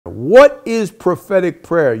What is prophetic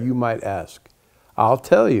prayer, you might ask? I'll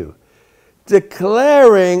tell you.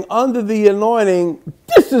 Declaring under the anointing,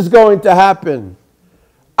 this is going to happen.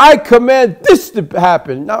 I command this to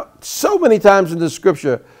happen. Now, so many times in the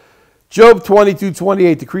scripture, Job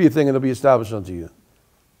 22:28, decree a thing and it'll be established unto you.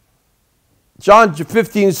 John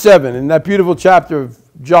 15:7, in that beautiful chapter of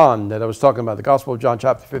John that I was talking about, the Gospel of John,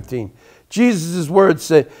 chapter 15. Jesus' words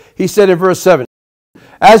said, he said in verse 7,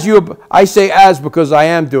 I say as because I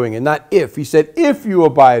am doing it, not if. He said, if you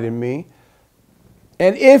abide in me,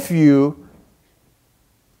 and if you,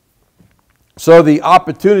 so the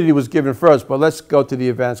opportunity was given first, but let's go to the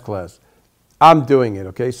advanced class. I'm doing it,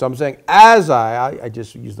 okay? So I'm saying as I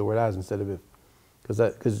just use the word as instead of if.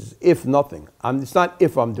 Because if nothing. It's not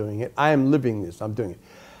if I'm doing it. I am living this. I'm doing it.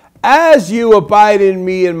 As you abide in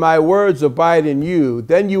me and my words abide in you,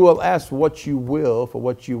 then you will ask what you will for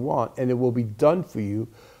what you want, and it will be done for you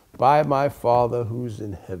by my Father who's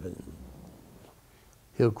in heaven.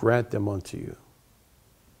 He'll grant them unto you.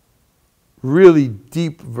 Really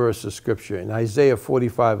deep verse of scripture. In Isaiah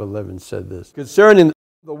 45:11 said this. Concerning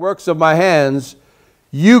the works of my hands,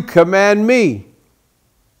 you command me.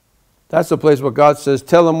 That's the place where God says,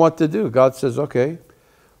 tell them what to do. God says, okay,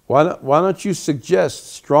 why don't you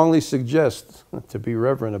strongly suggest, to be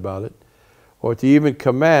reverent about it, or to even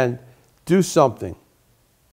command, do something.